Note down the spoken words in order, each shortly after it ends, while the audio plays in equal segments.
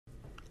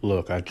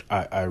Look,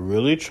 I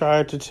really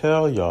tried to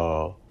tell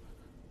y'all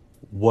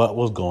what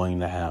was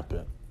going to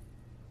happen.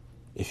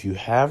 If you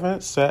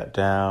haven't sat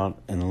down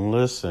and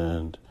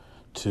listened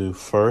to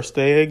First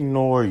They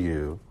Ignore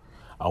You,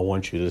 I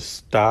want you to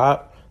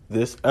stop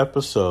this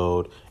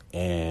episode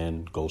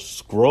and go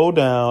scroll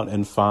down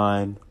and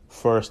find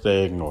First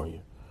They Ignore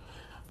You.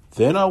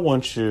 Then I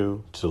want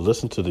you to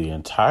listen to the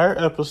entire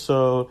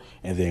episode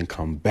and then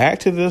come back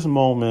to this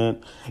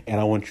moment,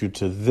 and I want you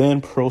to then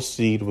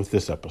proceed with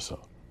this episode.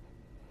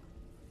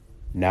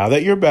 Now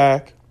that you're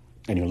back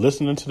and you're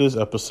listening to this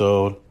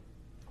episode,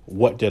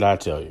 what did I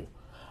tell you?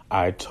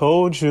 I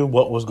told you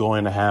what was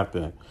going to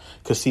happen.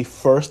 Because see,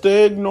 first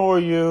they ignore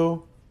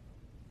you,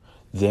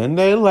 then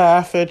they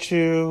laugh at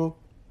you,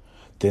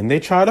 then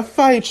they try to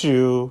fight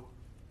you,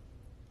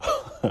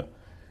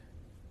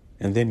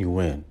 and then you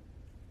win.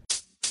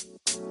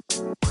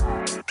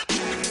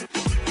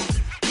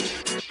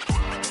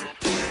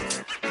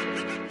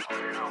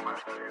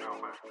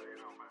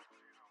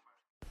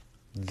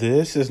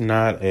 This is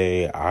not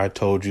a I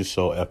told you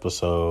so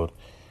episode.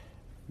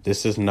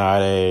 This is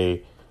not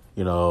a,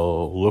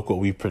 look what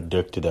we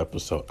predicted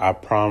episode. I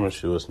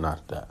promise you it's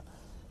not that.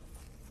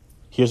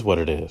 Here's what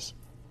it is.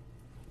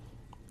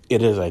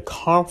 It is a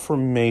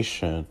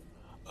confirmation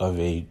of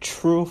a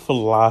true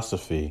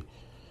philosophy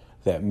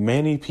that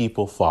many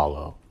people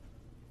follow.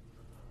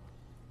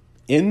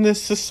 In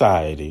this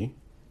society,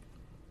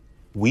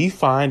 we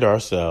find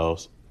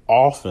ourselves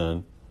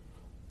often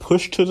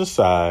pushed to the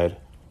side,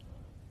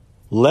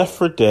 left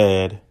for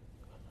dead,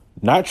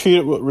 not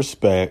treated with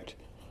respect,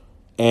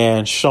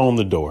 and shown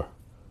the door.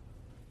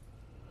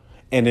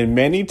 And in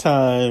many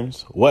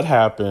times, what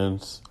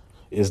happens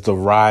is the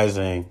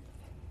rising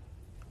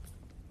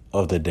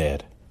of the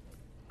dead.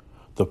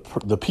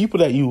 The people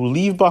that you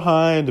leave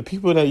behind, the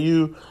people that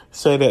you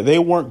say that they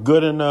weren't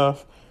good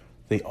enough,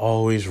 they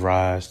always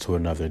rise to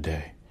another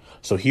day.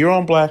 So here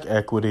on Black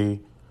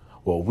Equity,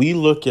 what we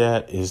look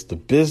at is the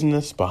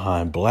business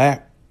behind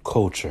Black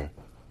culture.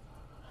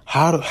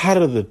 How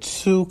do the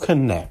two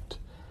connect?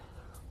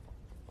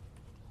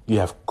 You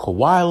have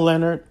Kawhi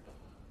Leonard,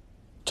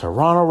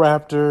 Toronto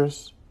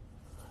Raptors,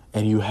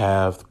 and you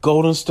have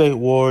Golden State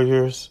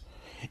Warriors,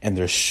 and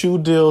there's shoe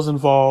deals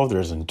involved,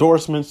 there's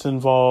endorsements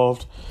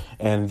involved,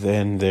 and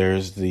then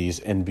there's these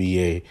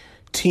NBA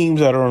teams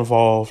that are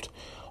involved,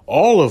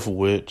 all of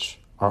which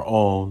are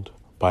owned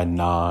by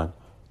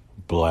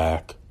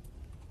non-Black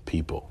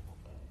people.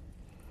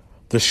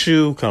 The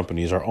shoe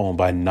companies are owned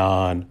by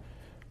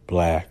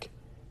non-Black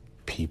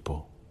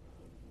people.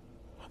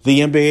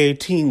 The NBA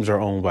teams are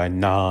owned by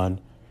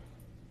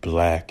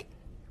non-Black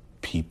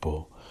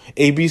people.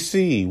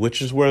 ABC,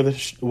 which is where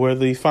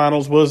the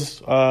finals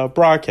was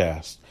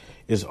broadcast,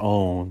 is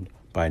owned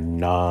by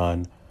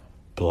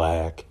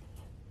non-Black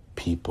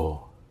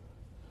people.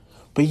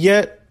 But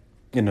yet,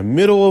 in the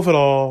middle of it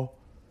all,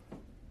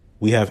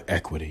 we have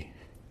equity.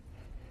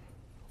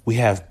 We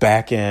have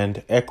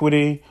back-end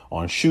equity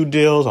on shoe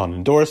deals, on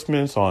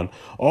endorsements, on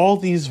all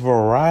these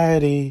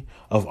variety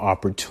of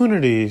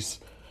opportunities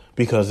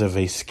because of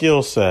a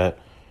skill set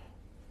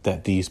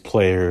that these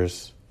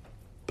players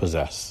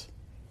possess.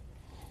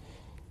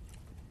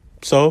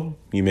 So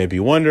you may be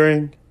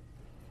wondering,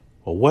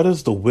 well, what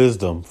is the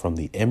wisdom from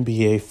the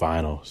NBA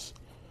Finals?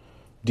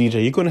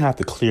 DJ, you're going to have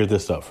to clear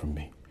this up for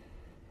me.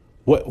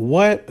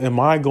 What am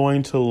I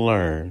going to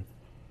learn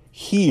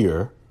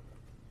here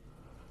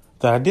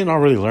that I didn't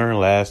already learn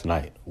last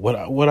night? What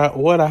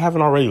I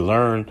haven't already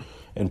learned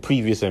in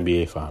previous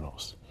NBA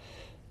Finals?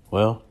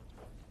 Well,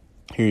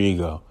 here you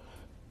go.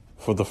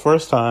 For the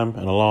first time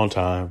in a long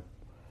time,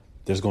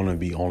 there's going to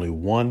be only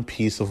one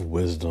piece of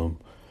wisdom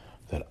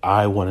that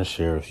I want to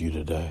share with you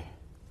today.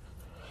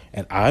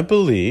 And I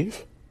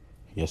believe,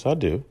 yes, I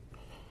do,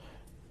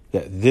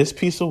 that this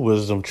piece of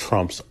wisdom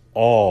trumps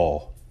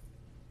all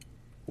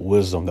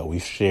wisdom that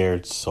we've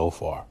shared so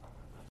far.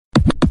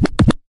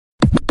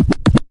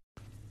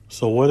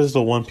 So what is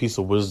the one piece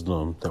of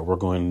wisdom that we're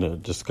going to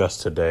discuss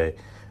today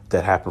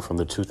that happened from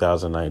the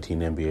 2019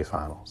 NBA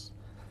Finals?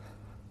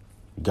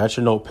 You got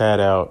your notepad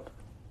out?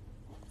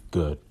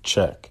 Good.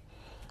 Check.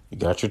 You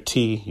got your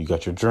tea? You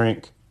got your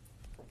drink?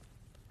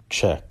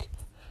 Check.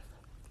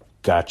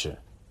 Gotcha.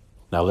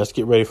 Now let's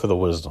get ready for the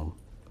wisdom.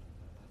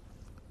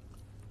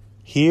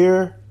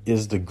 Here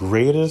is the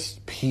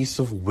greatest piece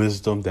of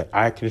wisdom that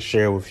I can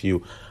share with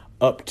you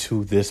up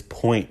to this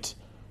point.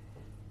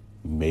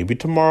 Maybe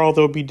tomorrow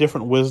there'll be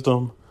different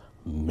wisdom.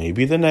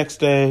 Maybe the next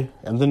day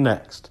and the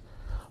next.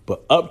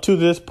 But up to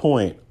this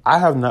point, I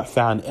have not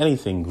found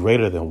anything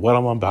greater than what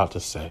I'm about to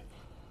say.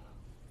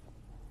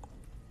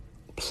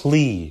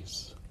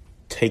 Please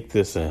take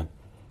this in.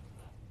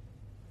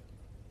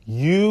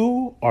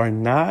 You are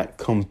not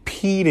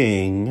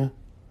competing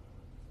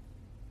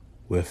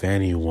with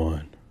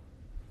anyone.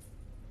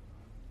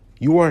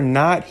 You are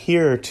not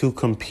here to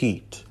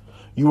compete.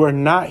 You are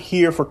not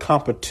here for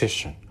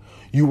competition.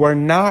 You are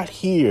not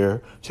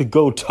here to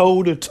go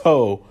toe to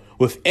toe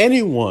with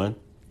anyone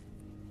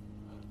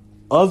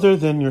other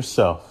than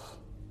yourself.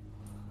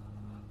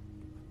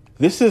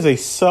 This is a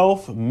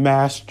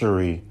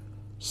self-mastery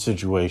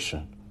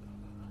situation.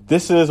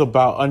 This is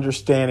about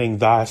understanding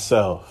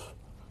thyself.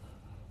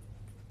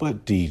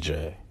 But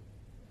DJ,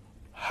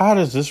 how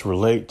does this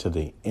relate to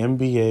the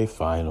NBA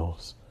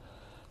Finals?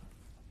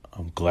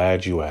 I'm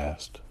glad you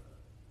asked.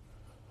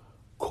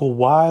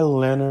 Kawhi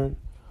Leonard,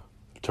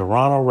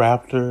 Toronto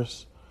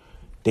Raptors,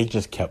 they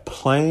just kept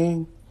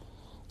playing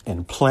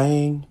and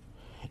playing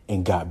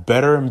and got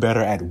better and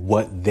better at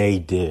what they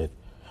did.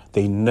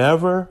 They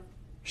never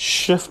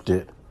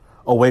shifted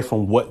away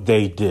from what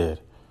they did.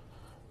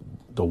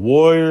 The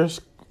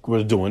Warriors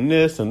were doing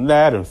this and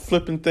that and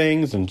flipping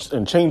things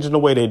and changing the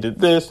way they did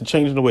this and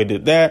changing the way they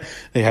did that.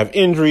 They have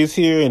injuries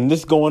here and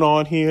this going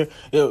on here.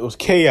 It was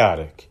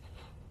chaotic.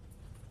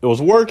 It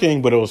was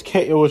working, but it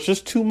was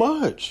just too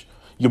much.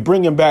 You're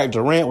bringing back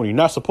Durant when you're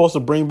not supposed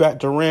to bring back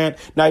Durant.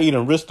 Now you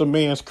done risk a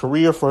man's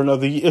career for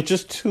another year. It's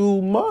just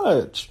too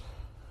much.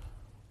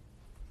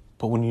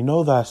 But when you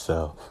know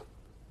thyself,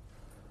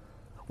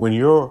 when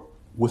you're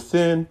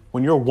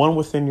one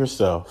within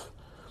yourself,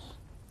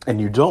 and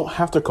you don't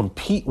have to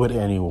compete with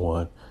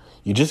anyone,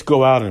 you just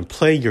go out and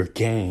play your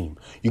game.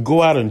 You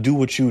go out and do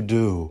what you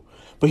do.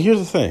 But here's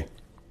the thing.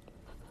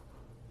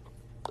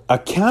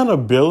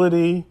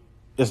 Accountability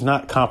is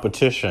not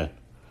competition.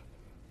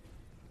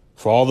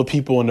 For all the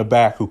people in the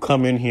back who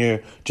come in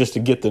here just to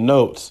get the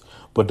notes,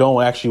 but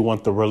don't actually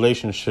want the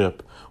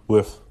relationship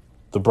with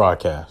the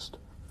broadcast.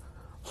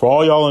 For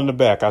all y'all in the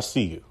back, I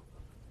see you.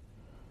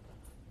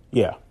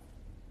 Yeah.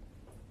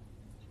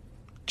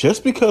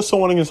 Just because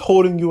someone is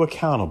holding you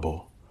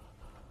accountable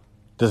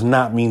does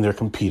not mean they're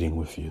competing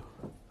with you.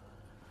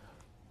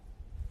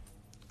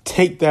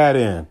 Take that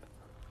in.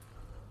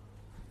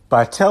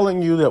 By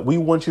telling you that we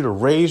want you to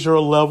raise your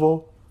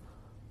level,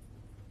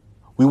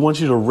 we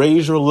want you to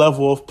raise your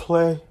level of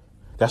play.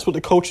 That's what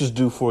the coaches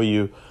do for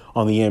you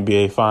on the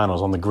NBA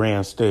Finals, on the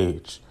grand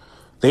stage.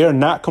 They are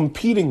not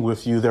competing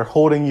with you. They're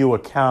holding you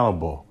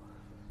accountable.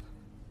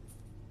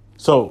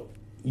 So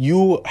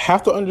you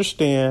have to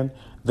understand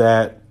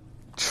that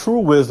true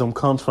wisdom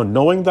comes from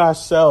knowing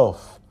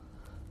thyself.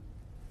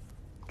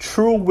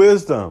 True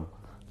wisdom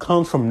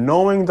comes from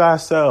knowing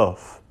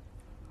thyself.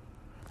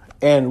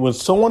 And when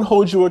someone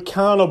holds you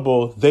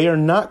accountable, they are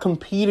not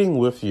competing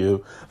with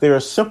you. They are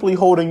simply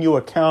holding you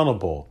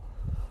accountable.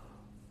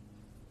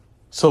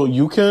 So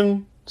you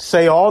can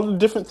say all the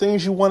different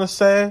things you want to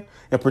say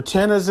and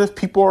pretend as if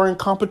people are in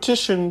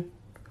competition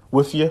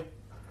with you.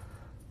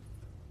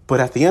 But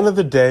at the end of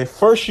the day,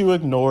 first you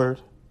ignored,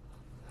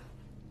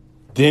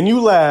 then you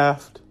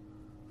laughed,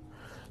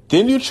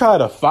 then you try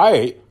to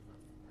fight,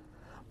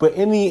 but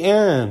in the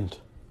end,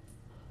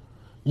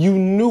 you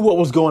knew what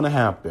was going to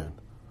happen.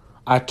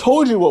 I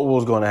told you what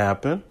was going to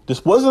happen.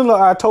 This wasn't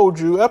an I told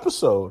you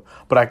episode,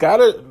 but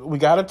we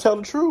gotta tell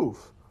the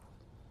truth.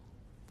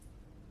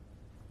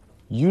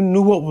 You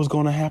knew what was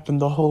going to happen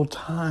the whole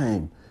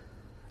time.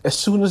 As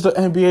soon as the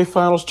NBA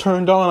Finals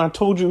turned on, I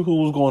told you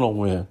who was going to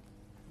win.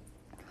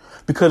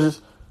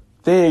 Because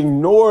they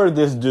ignored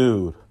this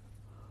dude.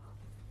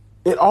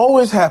 It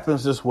always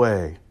happens this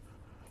way.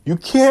 You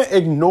can't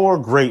ignore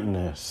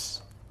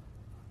greatness.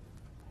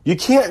 You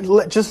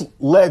can't just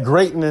let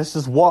greatness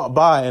just walk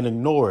by and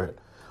ignore it.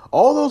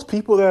 All those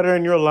people that are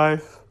in your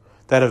life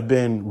that have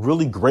been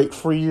really great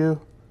for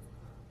you,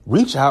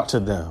 reach out to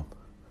them.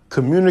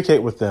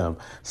 Communicate with them.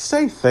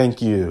 Say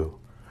thank you.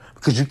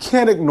 Because you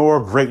can't ignore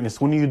greatness.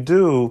 When you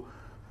do,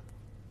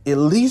 it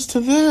leads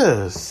to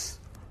this.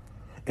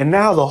 And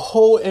now the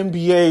whole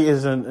NBA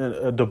is in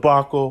a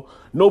debacle.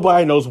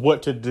 Nobody knows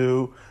what to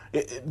do.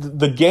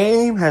 The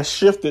game has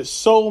shifted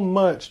so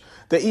much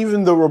that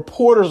even the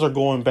reporters are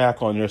going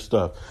back on their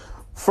stuff.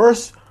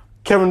 First,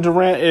 Kevin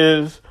Durant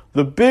is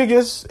the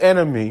biggest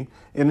enemy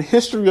in the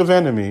history of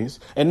enemies,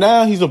 and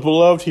now he's a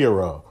beloved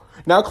hero.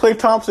 Now Klay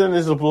Thompson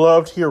is a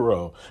beloved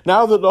hero.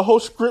 Now that the whole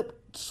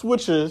script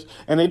switches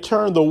and they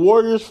turn the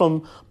Warriors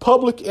from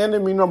public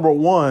enemy number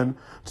one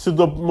to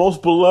the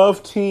most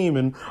beloved team,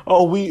 and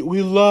we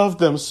love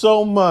them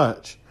so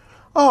much.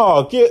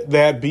 Oh, get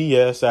that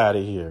BS out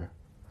of here.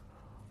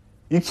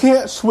 You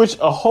can't switch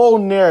a whole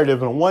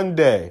narrative in one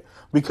day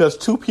because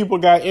two people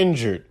got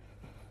injured.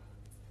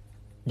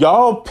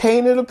 Y'all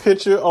painted a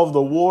picture of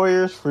the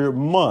Warriors for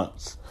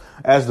months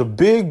as the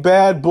big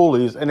bad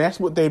bullies, and that's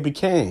what they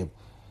became.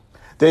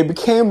 They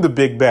became the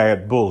big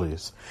bad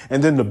bullies.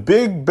 And then the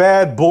big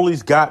bad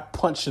bullies got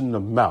punched in the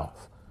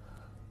mouth.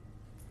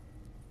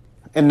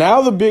 And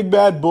now the big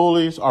bad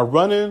bullies are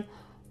running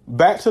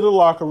back to the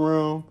locker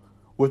room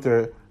with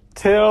their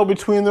tail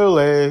between their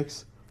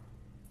legs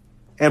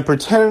and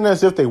pretending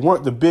as if they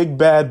weren't the big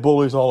bad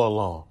bullies all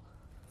along.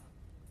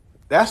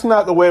 That's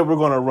not the way we're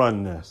going to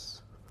run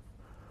this.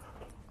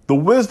 The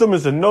wisdom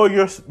is to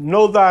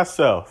know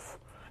thyself.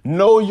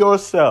 Know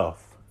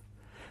yourself.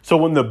 So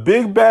when the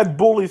big bad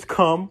bullies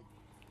come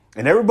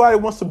and everybody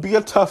wants to be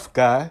a tough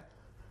guy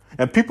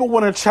and people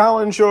want to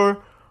challenge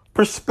your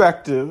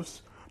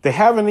perspectives, they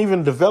haven't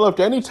even developed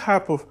any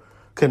type of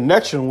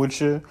connection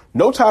with you,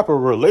 no type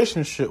of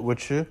relationship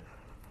with you.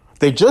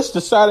 They just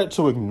decided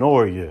to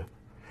ignore you.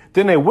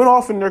 Then they went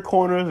off in their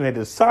corners and they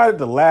decided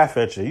to laugh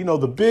at you. You know,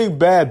 the big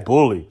bad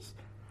bullies.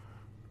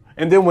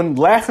 And then when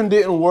laughing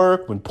didn't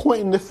work, when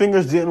pointing the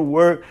fingers didn't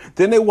work,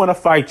 then they want to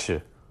fight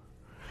you.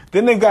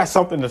 Then they got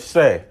something to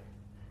say.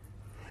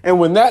 And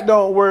when that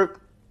don't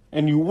work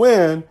and you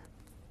win,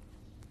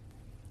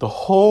 the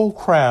whole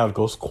crowd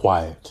goes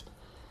quiet.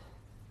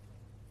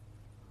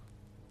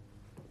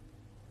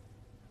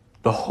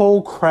 The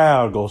whole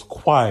crowd goes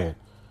quiet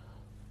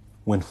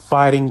when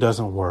fighting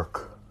doesn't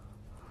work.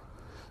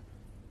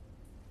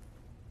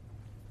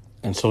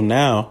 And so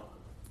now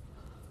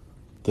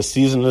the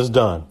season is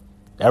done.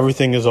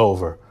 Everything is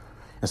over.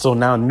 And so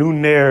now new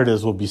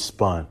narratives will be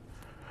spun.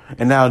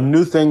 And now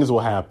new things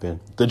will happen.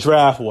 The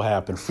draft will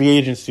happen. Free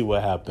agency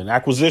will happen.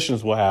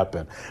 Acquisitions will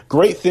happen.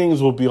 Great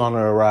things will be on the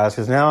rise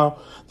because now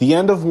the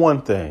end of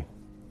one thing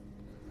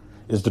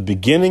is the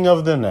beginning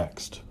of the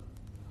next.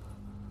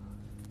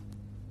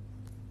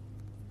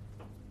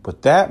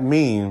 But that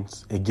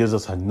means it gives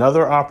us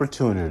another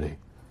opportunity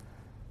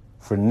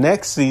for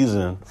next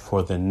season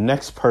for the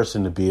next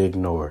person to be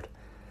ignored,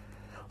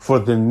 for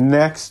the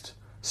next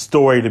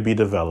story to be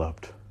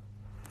developed.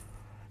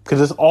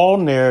 Because it's all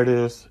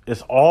narratives.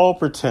 It's all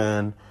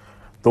pretend.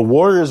 The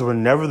Warriors were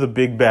never the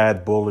big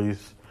bad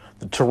bullies.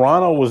 The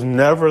Toronto was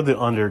never the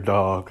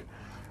underdog.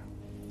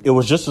 It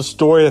was just a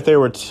story that they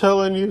were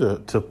telling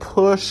you to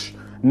push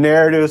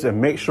narratives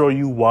and make sure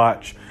you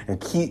watch and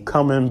keep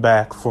coming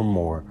back for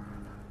more.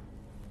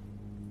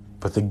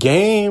 But the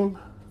game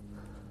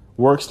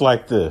works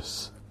like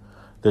this.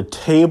 The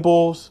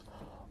tables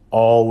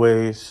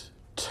always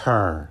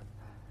turn.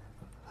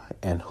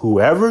 And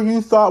whoever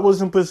you thought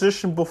was in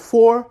position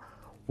before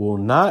will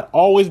not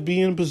always be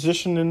in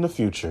position in the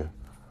future.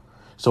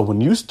 So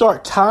when you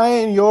start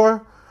tying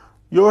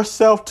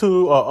yourself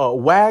to a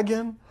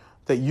wagon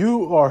that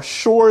you are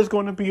sure is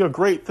going to be a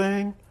great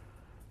thing,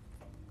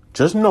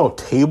 just know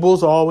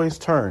tables always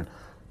turn.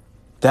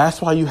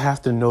 That's why you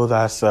have to know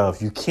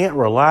thyself. You can't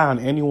rely on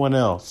anyone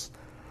else.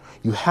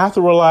 You have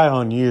to rely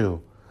on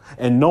you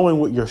and knowing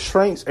what your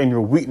strengths and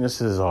your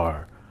weaknesses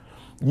are.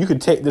 You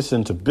could take this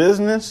into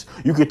business.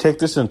 You could take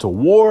this into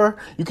war.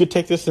 You could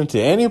take this into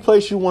any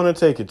place you want to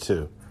take it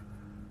to.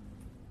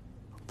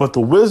 But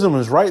the wisdom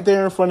is right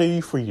there in front of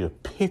you for you to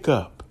pick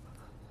up.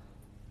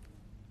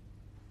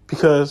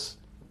 Because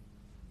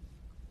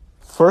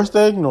first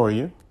they ignore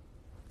you.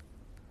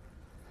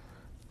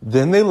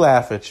 Then they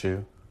laugh at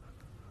you.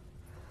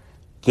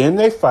 Then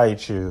they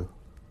fight you.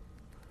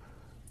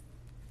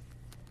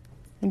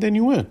 And then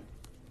you win.